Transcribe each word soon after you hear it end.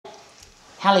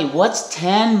Hallie, what's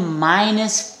 10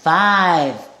 minus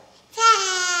 5?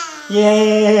 5.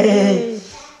 Yay!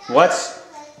 What's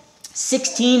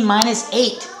 16 minus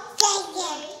 8?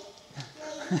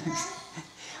 7.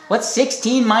 What's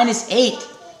 16 minus 8? 8.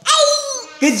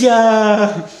 Good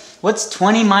job! What's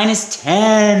 20 minus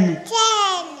 10? 10.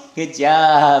 Good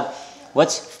job!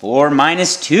 What's 4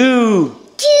 minus 2?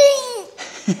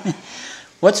 2.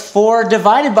 What's 4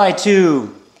 divided by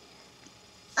 2?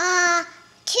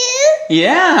 2.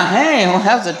 Yeah, hey, well,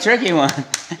 that was a tricky one.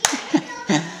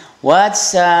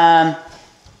 Let's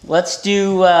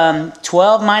do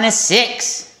 12 minus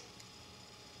 6.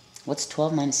 What's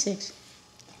 12 minus 6?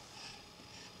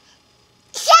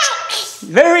 6.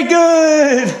 Very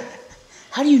good!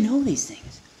 How do you know these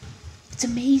things? It's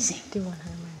amazing. Do 100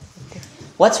 minus 50.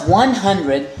 What's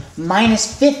 100 minus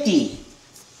 50?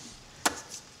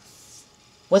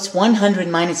 What's 100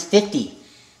 minus 50?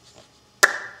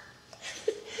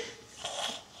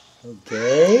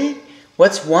 Okay.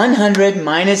 What's 100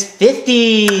 minus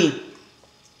 50?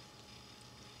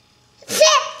 50.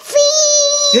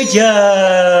 Good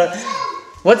job.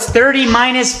 What's 30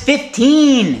 minus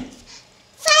 15?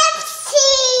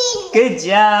 15. Good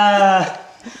job.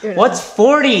 What's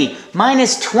 40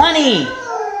 minus 20?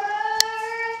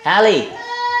 Hallie,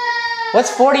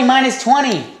 what's 40 minus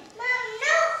 20?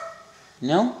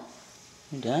 No?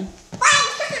 You're done?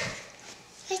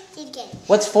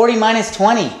 What's 40 minus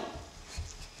 20?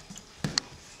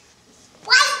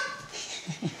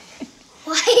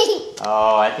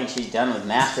 Oh, I think she's done with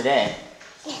math today.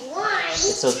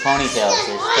 It's those ponytails.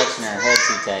 They're stretching her head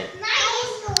too tight.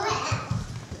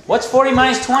 What's 40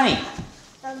 minus 20?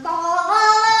 Oh,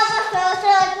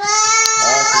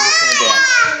 she's just gonna dance.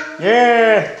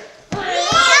 Yeah!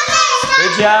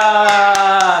 Good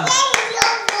job!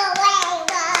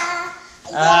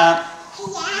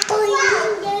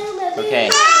 Okay.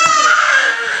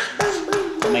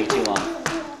 Don't make it too long.